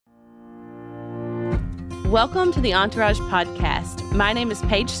Welcome to the Entourage Podcast. My name is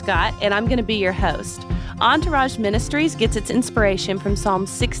Paige Scott, and I'm going to be your host. Entourage Ministries gets its inspiration from Psalm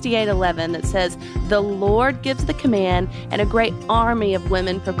 68:11 that says, "The Lord gives the command, and a great army of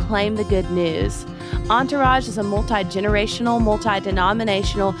women proclaim the good news." Entourage is a multi-generational,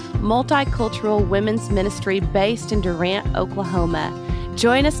 multi-denominational, multicultural women's ministry based in Durant, Oklahoma.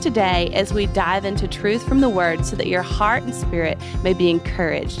 Join us today as we dive into truth from the Word so that your heart and spirit may be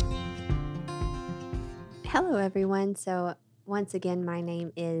encouraged. Hello, everyone. So once again, my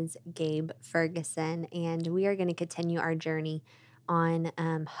name is Gabe Ferguson, and we are going to continue our journey on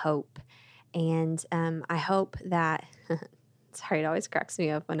hope. And I hope that, sorry, it always cracks me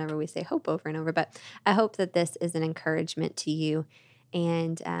up whenever we say hope over and over, but I hope that this is an encouragement to you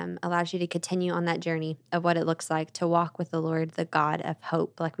and allows you to continue on that journey of what it looks like to walk with the Lord, the God of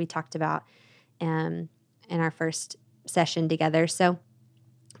hope, like we talked about in our first session together. So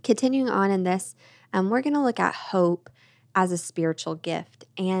continuing on in this, we're going to look at hope as a spiritual gift.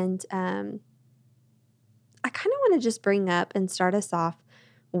 And I kind of want to just bring up and start us off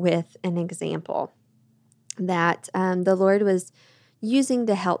with an example that the Lord was using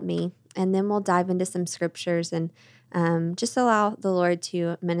to help me. And then we'll dive into some scriptures and just allow the Lord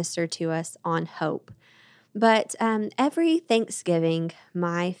to minister to us on hope. But every Thanksgiving,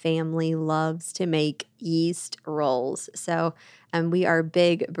 my family loves to make yeast rolls. So we are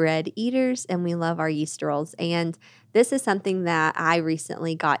big bread eaters and we love our yeast rolls. And this is something that I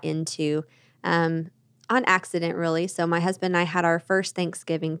recently got into on accident, really. So my husband and I had our first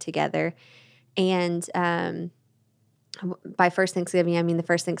Thanksgiving together. And by first Thanksgiving, I mean the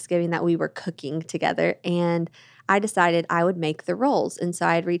first Thanksgiving that we were cooking together. And I decided I would make the rolls. And so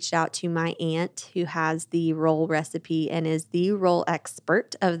I had reached out to my aunt who has the roll recipe and is the roll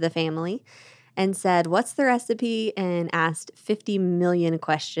expert of the family and said, "What's the recipe?" and asked 50 million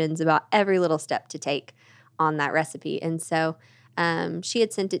questions about every little step to take on that recipe. And so she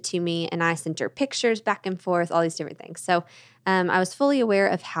had sent it to me and I sent her pictures back and forth, all these different things. So I was fully aware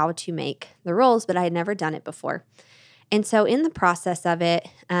of how to make the rolls, but I had never done it before. And so in the process of it,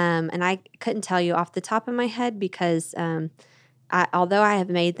 and I couldn't tell you off the top of my head because although I have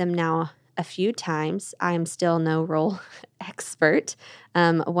made them now a few times, I am still no roll expert.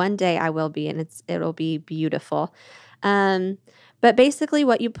 One day I will be, and it'll be beautiful. But basically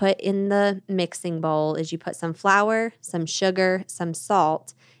what you put in the mixing bowl is you put some flour, some sugar, some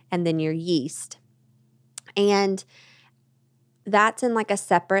salt, and then your yeast. And that's in like a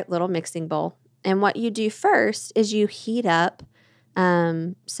separate little mixing bowl. And what you do first is you heat up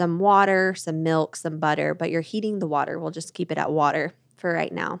some water, some milk, some butter, but you're heating the water. We'll just keep it at water for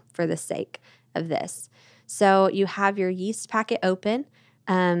right now for the sake of this. So you have your yeast packet open,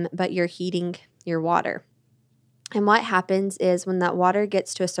 but you're heating your water. And what happens is when that water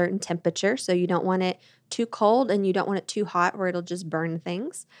gets to a certain temperature, so you don't want it too cold and you don't want it too hot where it'll just burn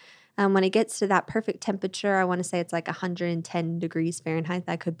things. When it gets to that perfect temperature, I want to say it's like 110 degrees Fahrenheit.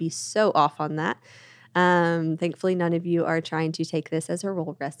 I could be so off on that. Thankfully, none of you are trying to take this as a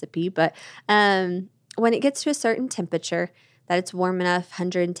roll recipe. But when it gets to a certain temperature, that it's warm enough,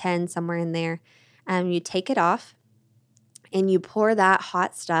 110, somewhere in there, you take it off and you pour that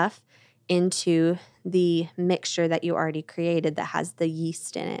hot stuff into the mixture that you already created that has the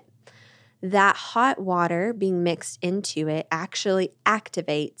yeast in it. That hot water being mixed into it actually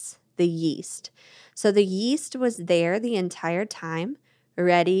activates the yeast. So the yeast was there the entire time,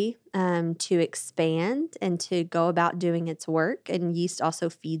 ready to expand and to go about doing its work. And yeast also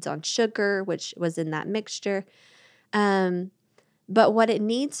feeds on sugar, which was in that mixture. But what it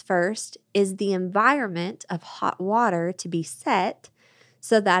needs first is the environment of hot water to be set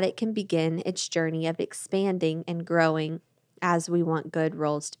so that it can begin its journey of expanding and growing as we want good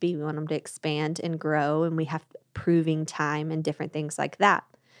rolls to be. We want them to expand and grow, and we have proving time and different things like that.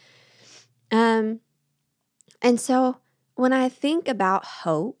 And so when I think about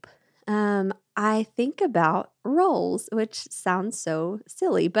hope, I think about rolls, which sounds so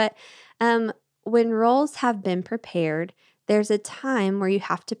silly, but when rolls have been prepared, there's a time where you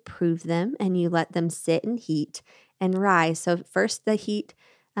have to prove them and you let them sit and heat and rise. So first the heat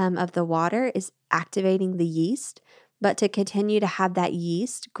of the water is activating the yeast, but to continue to have that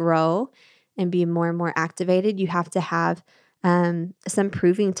yeast grow and be more and more activated, you have to have some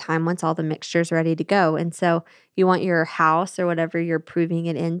proving time once all the mixture is ready to go. And so you want your house or whatever you're proving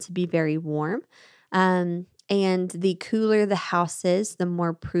it in to be very warm. And the cooler the house is, the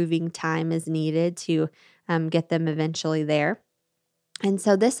more proving time is needed to get them eventually there. And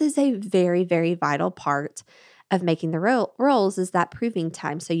so this is a very, very vital part of making the rolls is that proving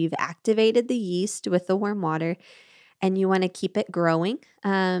time. So you've activated the yeast with the warm water and you want to keep it growing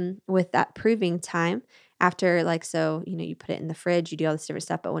with that proving time after you put it in the fridge, you do all this different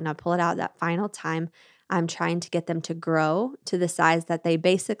stuff. But when I pull it out that final time, I'm trying to get them to grow to the size that they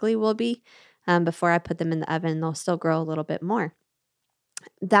basically will be before I put them in the oven. They'll still grow a little bit more.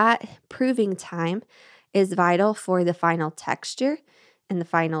 That proving time is vital for the final texture and the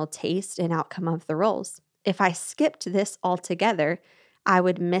final taste and outcome of the rolls. If I skipped this altogether, I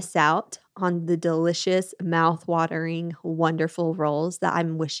would miss out on the delicious, mouth-watering, wonderful rolls that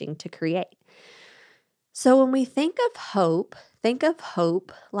I'm wishing to create. So when we think of hope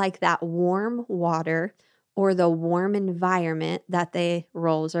like that warm water or the warm environment that the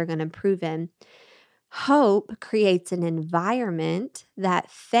rolls are going to prove in. Hope creates an environment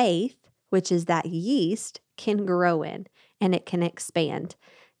that faith, which is that yeast, can grow in and it can expand.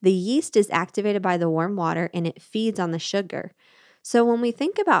 The yeast is activated by the warm water and it feeds on the sugar. So when we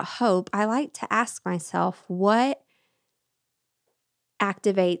think about hope, I like to ask myself, what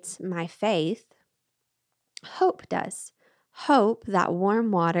activates my faith? Hope does. Hope, that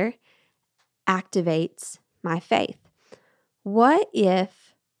warm water, activates my faith. What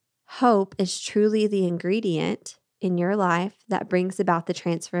if hope is truly the ingredient in your life that brings about the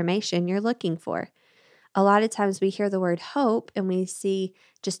transformation you're looking for? A lot of times we hear the word hope and we see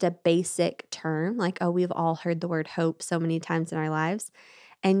just a basic term like, oh, we've all heard the word hope so many times in our lives.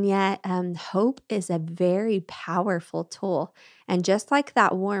 And yet hope is a very powerful tool. And just like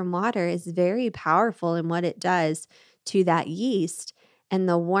that warm water is very powerful in what it does to that yeast, and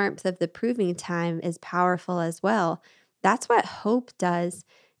the warmth of the proving time is powerful as well. That's what hope does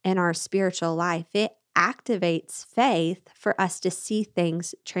in our spiritual life. It activates faith for us to see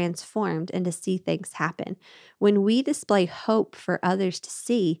things transformed and to see things happen. When we display hope for others to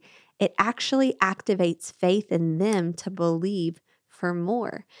see, it actually activates faith in them to believe for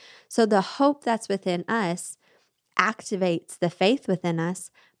more. So the hope that's within us activates the faith within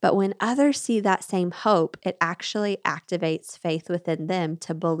us, but when others see that same hope, it actually activates faith within them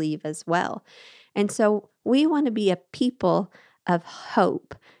to believe as well. And so we want to be a people of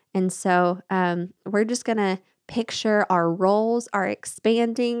hope. And so we're just going to picture our rolls are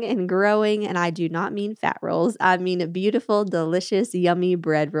expanding and growing. And I do not mean fat rolls. I mean beautiful, delicious, yummy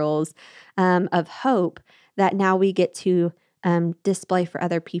bread rolls of hope that now we get to display for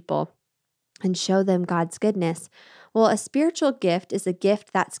other people and show them God's goodness. Well, a spiritual gift is a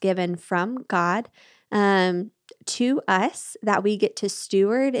gift that's given from God to us that we get to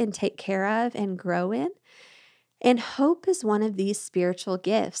steward and take care of and grow in. And hope is one of these spiritual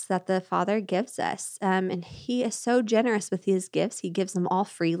gifts that the Father gives us. And He is so generous with His gifts. He gives them all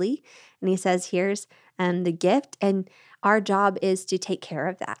freely. And He says, here's the gift. And our job is to take care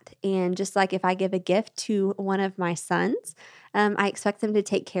of that. And just like if I give a gift to one of my sons, I expect them to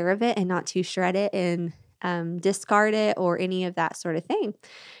take care of it and not to shred it and discard it or any of that sort of thing.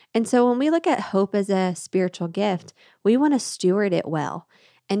 And so when we look at hope as a spiritual gift, we want to steward it well.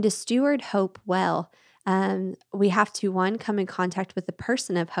 And to steward hope well, we have to, one, come in contact with the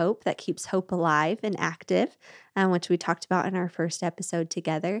person of hope that keeps hope alive and active, which we talked about in our first episode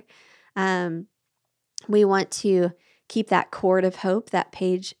together. We want to keep that cord of hope that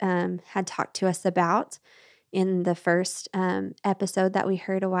Paige had talked to us about in the first episode that we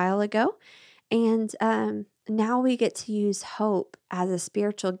heard a while ago. And now we get to use hope as a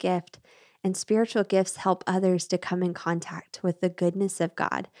spiritual gift, and spiritual gifts help others to come in contact with the goodness of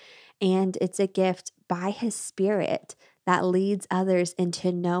God. And it's a gift by His Spirit that leads others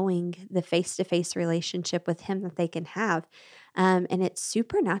into knowing the face-to-face relationship with Him that they can have. And it's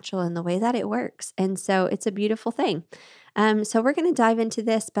supernatural in the way that it works. And so it's a beautiful thing. So we're going to dive into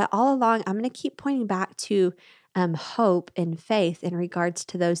this, but all along, I'm going to keep pointing back to hope and faith in regards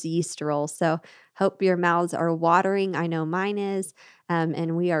to those yeast rolls. So hope your mouths are watering. I know mine is,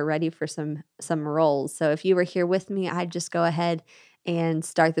 and we are ready for some rolls. So if you were here with me, I'd just go ahead and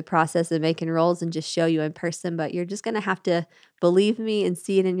start the process of making rolls and just show you in person, but you're just going to have to believe me and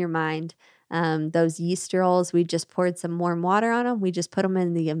see it in your mind. Those yeast rolls, we just poured some warm water on them. We just put them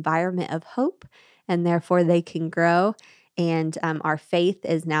in the environment of hope, and therefore they can grow. And our faith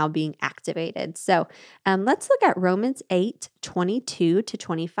is now being activated. So let's look at Romans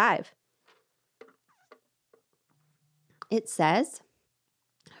 8:22-25. It says,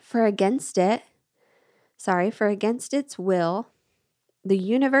 For against its will, the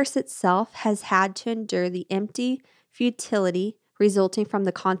universe itself has had to endure the empty futility resulting from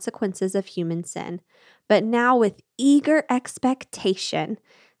the consequences of human sin. But now with eager expectation,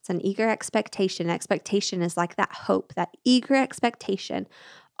 it's an eager expectation. Expectation is like that hope, that eager expectation.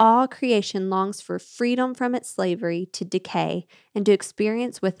 All creation longs for freedom from its slavery to decay and to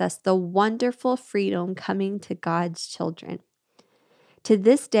experience with us the wonderful freedom coming to God's children. To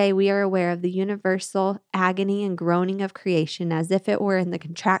this day, we are aware of the universal agony and groaning of creation as if it were in the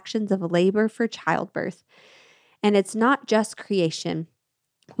contractions of labor for childbirth. And it's not just creation.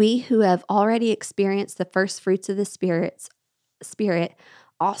 We who have already experienced the first fruits of the Spirit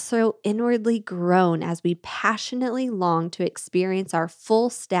also inwardly groan as we passionately long to experience our full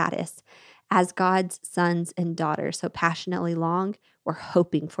status as God's sons and daughters. So passionately long, we're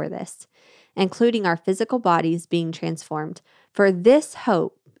hoping for this, including our physical bodies being transformed. For this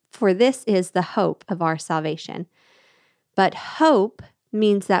is the hope of our salvation. But hope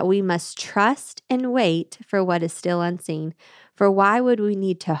means that we must trust and wait for what is still unseen. For why would we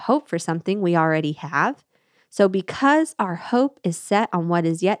need to hope for something we already have? So because our hope is set on what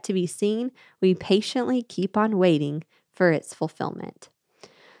is yet to be seen, we patiently keep on waiting for its fulfillment.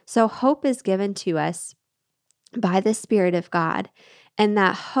 So hope is given to us by the Spirit of God, and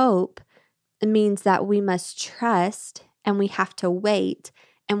that hope means that we must trust and we have to wait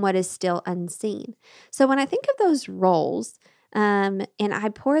in what is still unseen. So when I think of those rolls, and I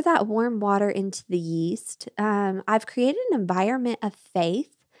pour that warm water into the yeast, I've created an environment of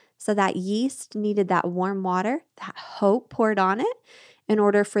faith. So that yeast needed that warm water, that hope poured on it in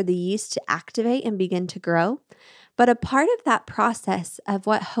order for the yeast to activate and begin to grow. But a part of that process of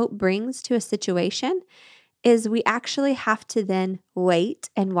what hope brings to a situation is we actually have to then wait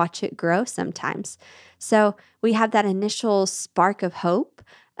and watch it grow sometimes. So we have that initial spark of hope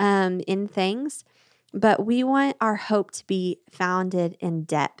in things, but we want our hope to be founded in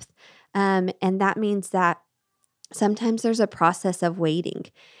depth. And that means that sometimes there's a process of waiting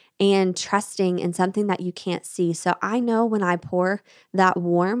and trusting in something that you can't see. So I know when I pour that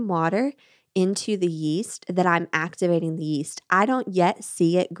warm water into the yeast that I'm activating the yeast. I don't yet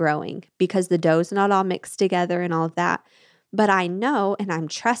see it growing because the dough's not all mixed together and all of that. But I know and I'm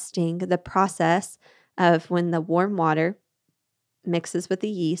trusting the process of when the warm water mixes with the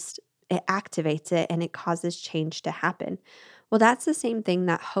yeast, it activates it and it causes change to happen. Well, that's the same thing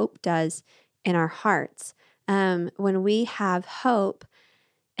that hope does in our hearts. When we have hope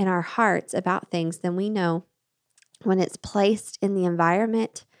in our hearts about things, then we know when it's placed in the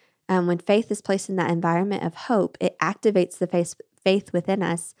environment, when faith is placed in that environment of hope, it activates the faith within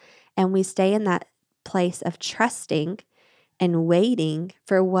us, and we stay in that place of trusting and waiting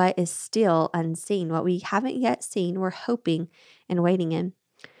for what is still unseen. What we haven't yet seen, we're hoping and waiting in.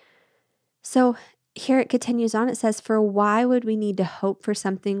 So here it continues on. It says, for why would we need to hope for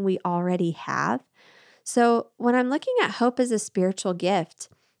something we already have? So when I'm looking at hope as a spiritual gift,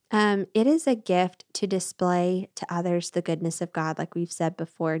 it is a gift to display to others the goodness of God, like we've said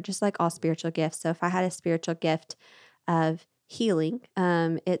before, just like all spiritual gifts. So if I had a spiritual gift of healing,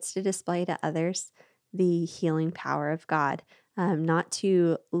 it's to display to others the healing power of God, not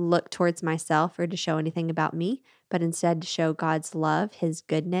to look towards myself or to show anything about me, but instead to show God's love, His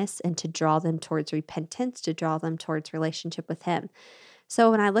goodness, and to draw them towards repentance, to draw them towards relationship with Him.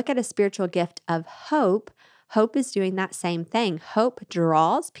 So when I look at a spiritual gift of hope, hope is doing that same thing. Hope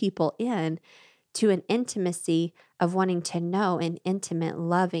draws people in to an intimacy of wanting to know an intimate,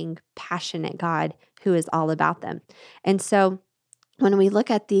 loving, passionate God who is all about them. And so when we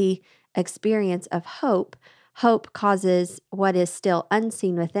look at the experience of hope, hope causes what is still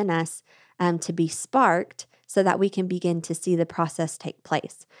unseen within us to be sparked so that we can begin to see the process take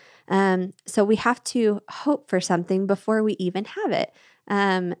place. So we have to hope for something before we even have it.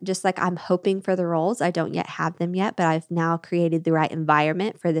 Just like I'm hoping for the rolls, I don't yet have them yet, but I've now created the right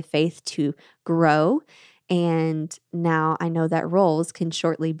environment for the faith to grow. And now I know that rolls can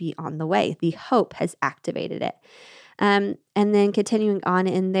shortly be on the way. The hope has activated it. And then continuing on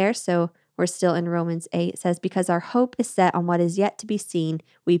in there, so we're still in Romans 8, it says, because our hope is set on what is yet to be seen,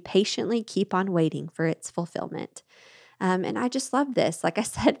 we patiently keep on waiting for its fulfillment. And I just love this. Like I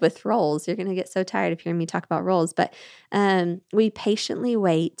said, with rolls, you're going to get so tired of hearing me talk about rolls, but we patiently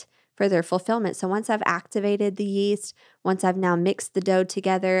wait for their fulfillment. So once I've activated the yeast, once I've now mixed the dough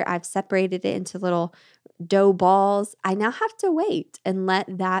together, I've separated it into little dough balls, I now have to wait and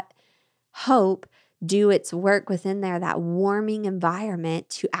let that hope do its work within there, that warming environment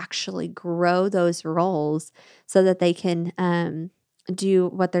to actually grow those rolls so that they can do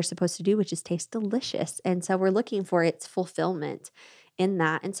what they're supposed to do, which is taste delicious. And so we're looking for its fulfillment in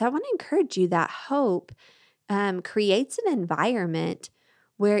that. And so I want to encourage you that hope creates an environment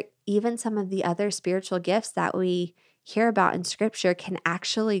where even some of the other spiritual gifts that we hear about in Scripture can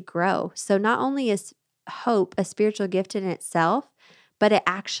actually grow. So not only is hope a spiritual gift in itself, but it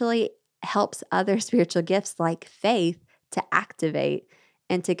actually helps other spiritual gifts like faith to activate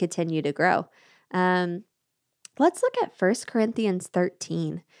and to continue to grow. Let's look at 1 Corinthians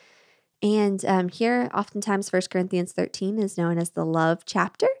 13. And here, oftentimes, 1 Corinthians 13 is known as the love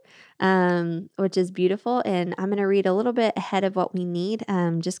chapter, which is beautiful. And I'm going to read a little bit ahead of what we need,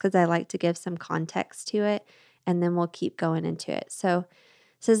 just because I like to give some context to it, and then we'll keep going into it. So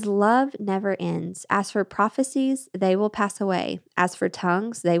it says, love never ends. As for prophecies, they will pass away. As for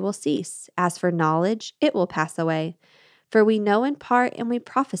tongues, they will cease. As for knowledge, it will pass away. For we know in part and we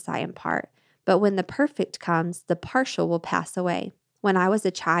prophesy in part. But when the perfect comes, the partial will pass away. When I was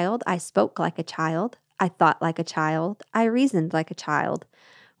a child, I spoke like a child. I thought like a child. I reasoned like a child.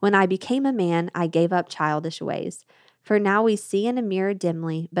 When I became a man, I gave up childish ways. For now we see in a mirror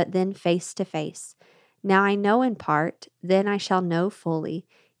dimly, but then face to face. Now I know in part, then I shall know fully,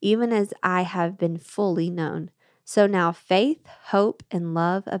 even as I have been fully known. So now faith, hope, and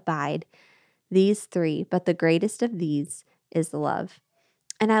love abide, these three, but the greatest of these is love.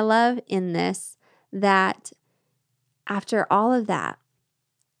 And I love in this that after all of that,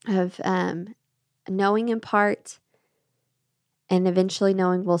 of knowing in part and eventually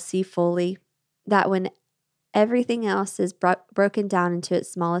knowing we'll see fully, that when everything else is broken down into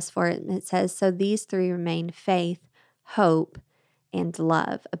its smallest form, it says, so these three remain: faith, hope, and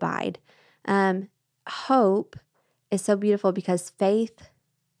love abide. Hope is so beautiful because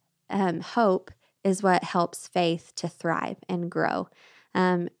hope is what helps faith to thrive and grow.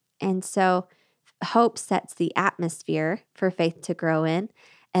 And so hope sets the atmosphere for faith to grow in,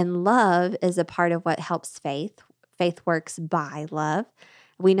 and love is a part of what helps faith. Faith works by love.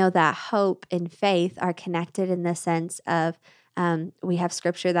 We know that hope and faith are connected in the sense of we have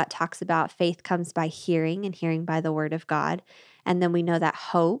scripture that talks about faith comes by hearing and hearing by the word of God. And then we know that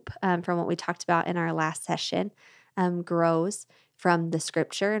hope, from what we talked about in our last session, grows from the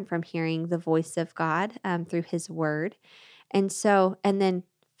scripture and from hearing the voice of God through his word. And then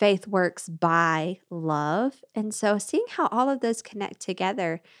faith works by love. And so seeing how all of those connect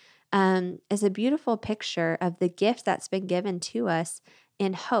together is a beautiful picture of the gift that's been given to us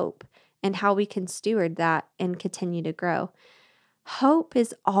in hope and how we can steward that and continue to grow. Hope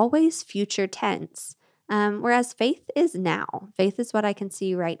is always future tense, whereas faith is now. Faith is what I can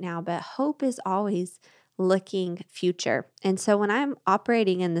see right now, but hope is always looking future. And so when I'm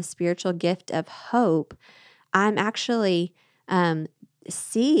operating in the spiritual gift of hope, I'm actually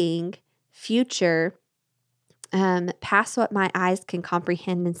seeing future past what my eyes can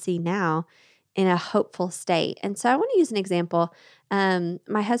comprehend and see now in a hopeful state. And so I want to use an example.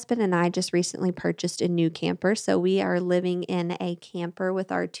 My husband and I just recently purchased a new camper. So we are living in a camper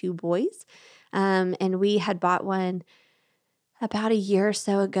with our two boys. And we had bought one about a year or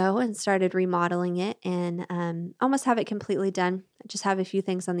so ago and started remodeling it and almost have it completely done. I just have a few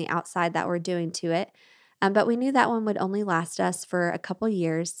things on the outside that we're doing to it. But we knew that one would only last us for a couple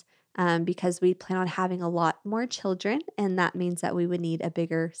years because we plan on having a lot more children, and that means that we would need a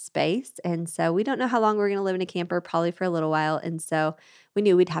bigger space. And so we don't know how long we're going to live in a camper, probably for a little while. And so we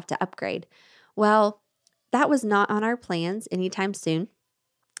knew we'd have to upgrade. Well, that was not on our plans anytime soon.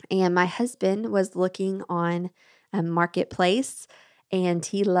 And my husband was looking on a Marketplace, and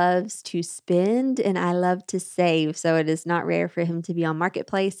he loves to spend and I love to save. So it is not rare for him to be on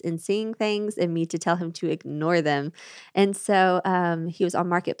Marketplace and seeing things and me to tell him to ignore them. And so he was on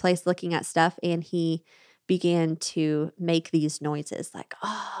Marketplace looking at stuff, and he began to make these noises like,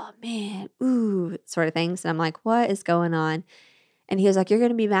 oh man, ooh, sort of things. And I'm like, what is going on? And he was like, you're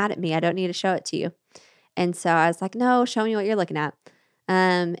going to be mad at me. I don't need to show it to you. And so I was like, no, show me what you're looking at.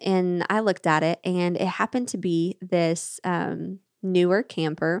 And I looked at it, and it happened to be this newer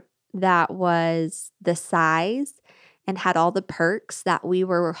camper that was the size and had all the perks that we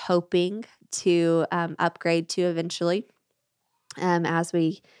were hoping to upgrade to eventually as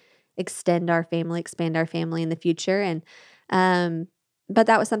we expand our family in the future. And but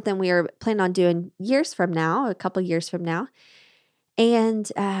that was something we were planning on doing a couple years from now.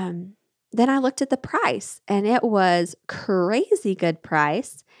 And then I looked at the price, and it was crazy good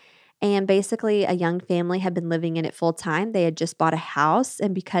price. And basically a young family had been living in it full time. They had just bought a house.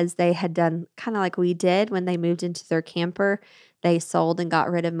 And because they had done kind of like we did when they moved into their camper, they sold and got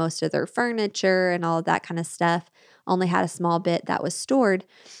rid of most of their furniture and all of that kind of stuff. Only had a small bit that was stored.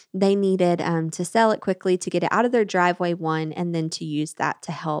 They needed to sell it quickly to get it out of their driveway, one, and then to use that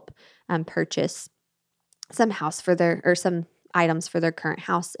to help purchase some items for their current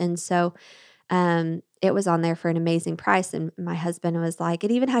house. And so it was on there for an amazing price. And my husband was like, it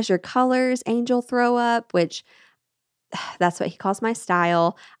even has your colors, angel throw up, which that's what he calls my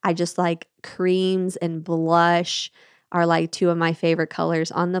style. I just like creams and blush are like two of my favorite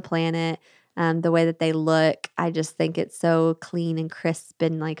colors on the planet. The way that they look, I just think it's so clean and crisp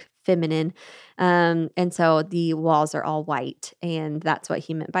and like feminine. And so the walls are all white, and that's what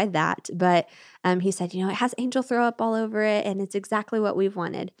he meant by that. But he said, it has angel throw up all over it, and it's exactly what we've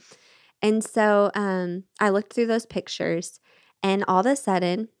wanted. And so I looked through those pictures, and all of a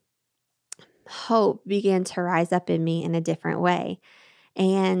sudden, hope began to rise up in me in a different way.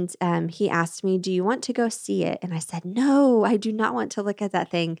 And he asked me, do you want to go see it? And I said, no, I do not want to look at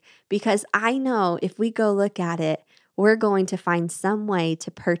that thing, because I know if we go look at it, we're going to find some way to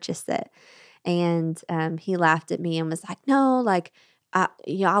purchase it. And he laughed at me and was like, no, like,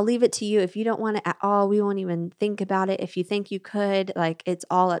 I'll leave it to you. If you don't want it at all, we won't even think about it. If you think you could, like, it's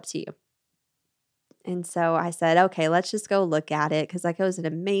all up to you. And so I said, okay, let's just go look at it, because like it was an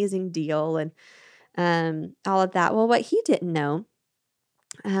amazing deal and all of that. Well, what he didn't know,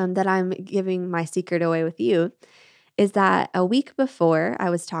 that I'm giving my secret away with you, is that a week before I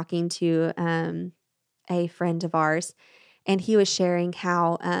was talking to a friend of ours, and he was sharing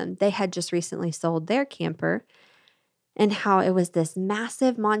how they had just recently sold their camper, and how it was this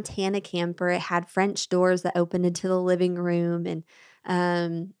massive Montana camper. It had French doors that opened into the living room,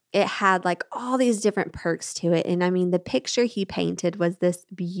 and it had like all these different perks to it. And I mean, the picture he painted was this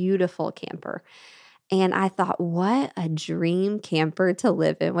beautiful camper. And I thought, what a dream camper to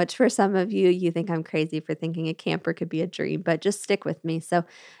live in, which for some of you, you think I'm crazy for thinking a camper could be a dream, but just stick with me. So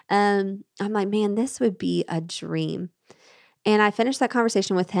I'm like, man, this would be a dream. And I finished that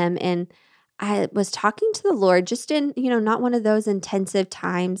conversation with him, and I was talking to the Lord just in, not one of those intensive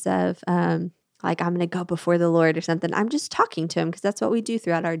times of like I'm going to go before the Lord or something. I'm just talking to him, because that's what we do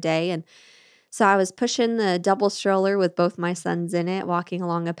throughout our day. And so I was pushing the double stroller with both my sons in it, walking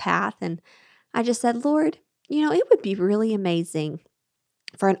along a path, and I just said, Lord, it would be really amazing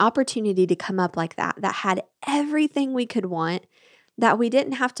for an opportunity to come up like that had everything we could want, that we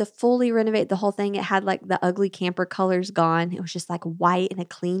didn't have to fully renovate the whole thing. It had like the ugly camper colors gone. It was just like white and a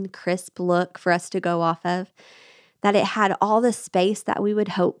clean, crisp look for us to go off of, that it had all the space that we would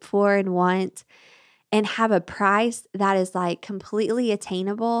hope for and want, and have a price that is like completely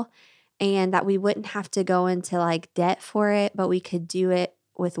attainable, and that we wouldn't have to go into like debt for it, but we could do it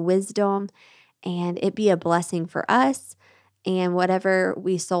with wisdom, and it be a blessing for us. And whatever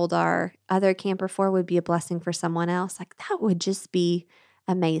we sold our other camper for would be a blessing for someone else. Like, that would just be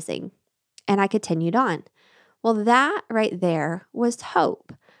amazing. And I continued on. Well, that right there was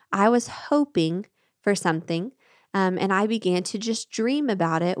hope. I was hoping for something, and I began to just dream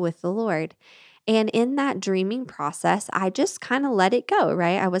about it with the Lord. And in that dreaming process, I just kind of let it go,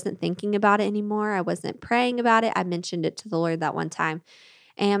 right? I wasn't thinking about it anymore. I wasn't praying about it. I mentioned it to the Lord that one time.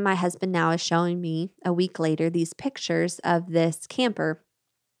 And my husband now is showing me a week later these pictures of this camper.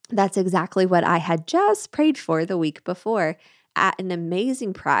 That's exactly what I had just prayed for the week before, at an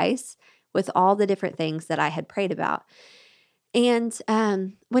amazing price with all the different things that I had prayed about. And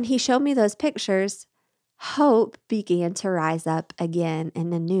when he showed me those pictures, hope began to rise up again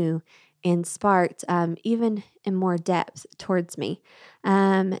and anew, and sparked even in more depth towards me.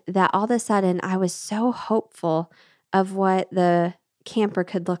 That all of a sudden I was so hopeful of what the camper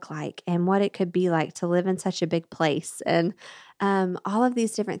could look like and what it could be like to live in such a big place, and all of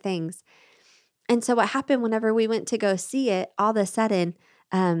these different things. And so what happened whenever we went to go see it, all of a sudden,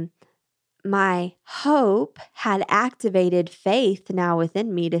 my hope had activated faith now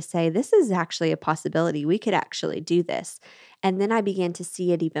within me to say, this is actually a possibility. We could actually do this. And then I began to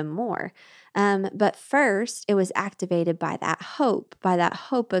see it even more. But first, it was activated by that hope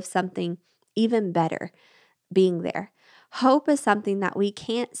of something even better being there. Hope is something that we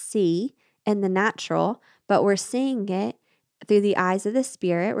can't see in the natural, but we're seeing it through the eyes of the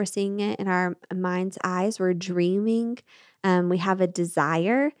Spirit. We're seeing it in our mind's eyes. We're dreaming. We have a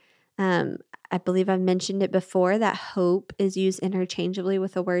desire. I believe I've mentioned it before that hope is used interchangeably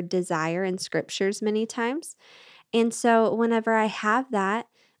with the word desire in scriptures many times. And so whenever I have that,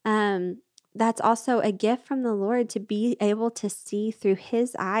 that's also a gift from the Lord to be able to see through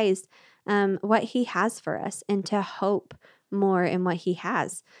His eyes what He has for us, and to hope more in what He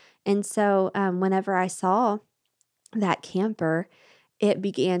has. And so whenever I saw that camper, it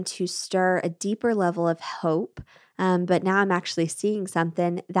began to stir a deeper level of hope. But now I'm actually seeing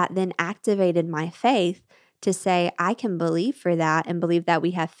something that then activated my faith to say, I can believe for that, and believe that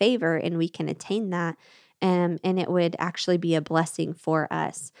we have favor and we can attain that. And it would actually be a blessing for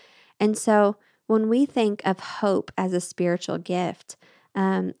us. And so when we think of hope as a spiritual gift,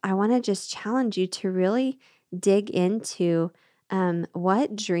 I want to just challenge you to really dig into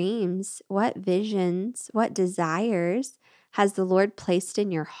what dreams, what visions, what desires has the Lord placed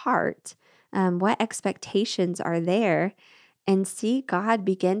in your heart? What expectations are there? and see God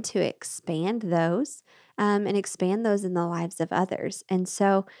begin to expand those and expand those in the lives of others. And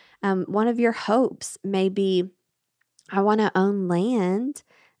so, one of your hopes may be, I want to own land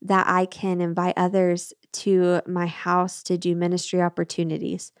that I can invite others to my house to do ministry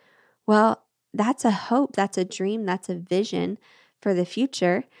opportunities. Well, that's a hope, that's a dream, that's a vision for the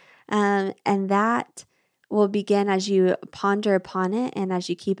future. And that will begin as you ponder upon it and as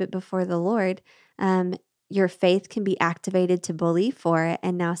you keep it before the Lord. Your faith can be activated to believe for it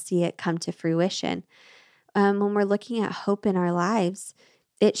and now see it come to fruition. When we're looking at hope in our lives,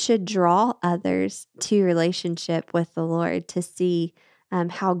 it should draw others to relationship with the Lord to see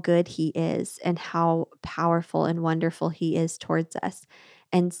how good He is and how powerful and wonderful He is towards us.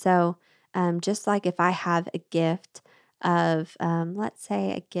 And so, just like if I have a gift of, let's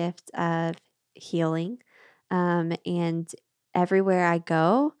say, a gift of healing, and everywhere I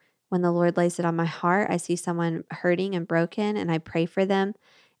go, when the Lord lays it on my heart, I see someone hurting and broken, and I pray for them.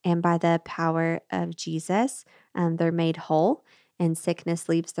 And by the power of Jesus, they're made whole and sickness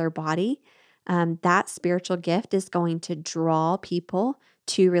leaves their body. That spiritual gift is going to draw people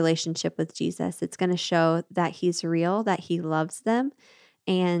to relationship with Jesus. It's going to show that He's real, that He loves them,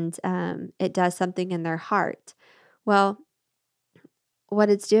 and it does something in their heart. Well, what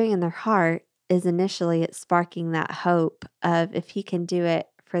it's doing in their heart is initially it's sparking that hope of, if He can do it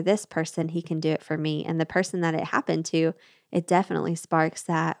for this person, He can do it for me. And the person that it happened to, it definitely sparks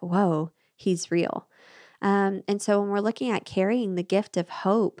that, whoa, He's real. And so when we're looking at carrying the gift of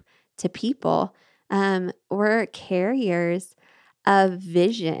hope to people, we're carriers of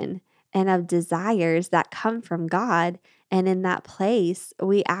vision and of desires that come from God. And in that place,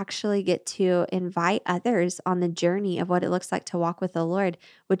 we actually get to invite others on the journey of what it looks like to walk with the Lord,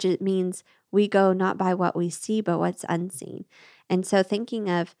 which it means we go not by what we see, but what's unseen. And so thinking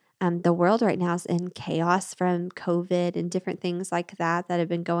of the world right now is in chaos from COVID and different things like that have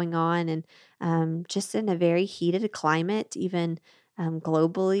been going on, and just in a very heated climate, even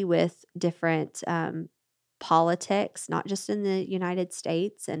globally with different politics, not just in the United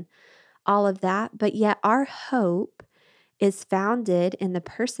States and all of that. But yet our hope is founded in the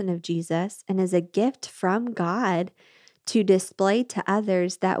person of Jesus and is a gift from God to display to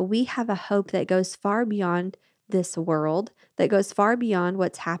others that we have a hope that goes far beyond this world, that goes far beyond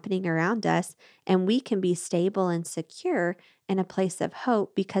what's happening around us, and we can be stable and secure in a place of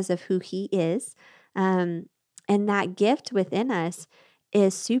hope because of who He is. And that gift within us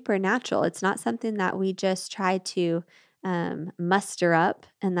is supernatural. It's not something that we just try to muster up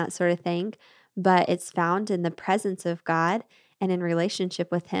and that sort of thing, but it's found in the presence of God and in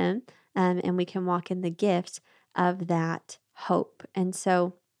relationship with Him, and we can walk in the gift of that hope. And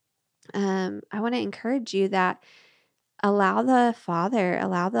so I want to encourage you that allow the Father,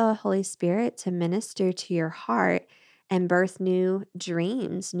 allow the Holy Spirit to minister to your heart and birth new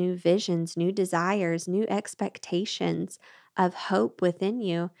dreams, new visions, new desires, new expectations of hope within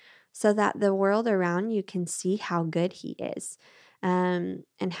you, so that the world around you can see how good He is, and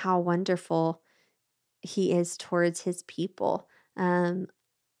how wonderful He is towards His people.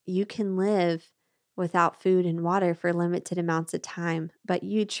 You can live without food and water for limited amounts of time, but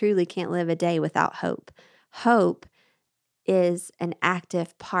you truly can't live a day without hope. Hope is an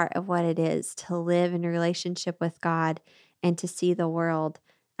active part of what it is to live in a relationship with God and to see the world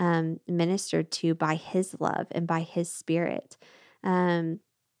ministered to by His love and by His Spirit. And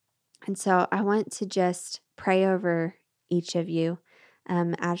so I want to just pray over each of you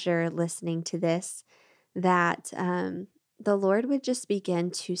as you're listening to this, that the Lord would just begin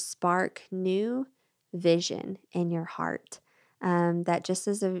to spark new vision in your heart. That just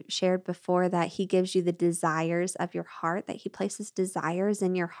as I've shared before, that He gives you the desires of your heart, that He places desires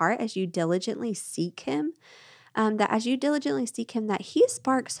in your heart as you diligently seek Him, that as you diligently seek Him, that He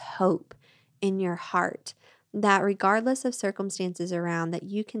sparks hope in your heart, that regardless of circumstances around, that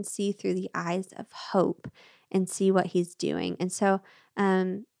you can see through the eyes of hope and see what He's doing. And so,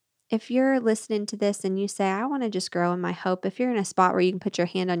 if you're listening to this and you say, I want to just grow in my hope, if you're in a spot where you can put your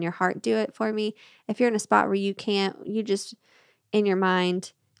hand on your heart, do it for me. If you're in a spot where you can't, you just, in your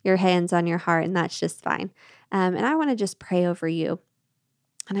mind, your hands on your heart, and that's just fine. And I want to just pray over you.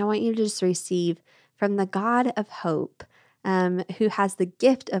 And I want you to just receive from the God of hope, who has the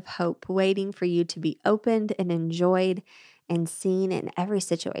gift of hope waiting for you to be opened and enjoyed and seen in every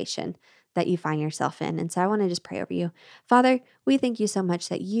situation that you find yourself in. And so I want to just pray over you. Father, we thank you so much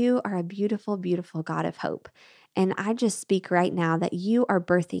that you are a beautiful, beautiful God of hope. And I just speak right now that you are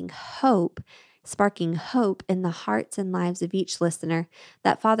birthing hope, sparking hope in the hearts and lives of each listener.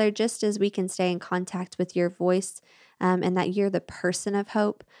 That, Father, just as we can stay in contact with your voice and that you're the person of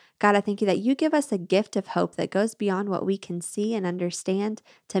hope. God, I thank you that you give us a gift of hope that goes beyond what we can see and understand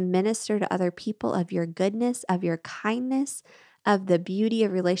to minister to other people of your goodness, of your kindness, of the beauty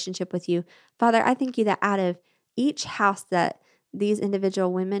of relationship with you. Father, I thank you that out of each house that these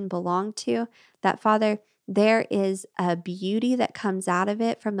individual women belong to, that Father, there is a beauty that comes out of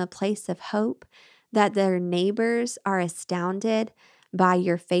it from the place of hope, that their neighbors are astounded by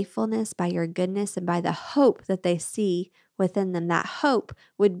your faithfulness, by your goodness, and by the hope that they see within them. That hope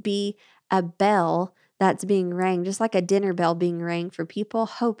would be a bell that's being rang, just like a dinner bell being rang for people.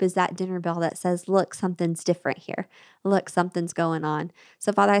 Hope is that dinner bell that says, look, something's different here. Look, something's going on.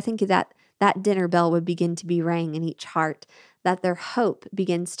 So Father, I think that dinner bell would begin to be rang in each heart, that their hope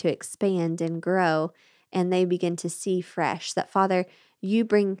begins to expand and grow, and they begin to see fresh. That Father, you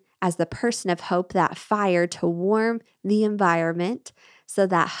bring as the person of hope that fire to warm the environment so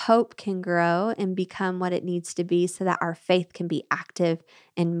that hope can grow and become what it needs to be, so that our faith can be active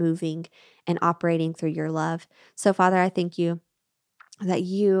and moving and operating through your love. So Father, I thank you that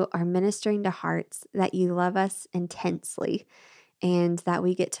you are ministering to hearts, that you love us intensely, and that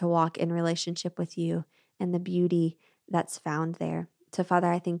we get to walk in relationship with you and the beauty that's found there. So Father,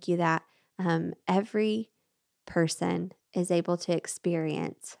 I thank you that every person is able to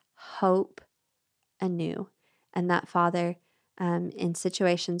experience hope anew, and that Father, in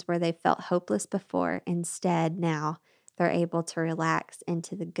situations where they felt hopeless before, instead now they're able to relax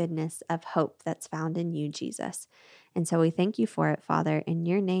into the goodness of hope that's found in you, Jesus. And so we thank you for it, Father. In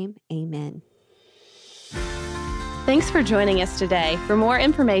your name, amen. Thanks for joining us today. For more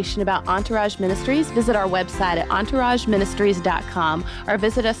information about Entourage Ministries, visit our website at entourageministries.com or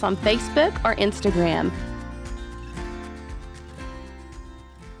visit us on Facebook or Instagram.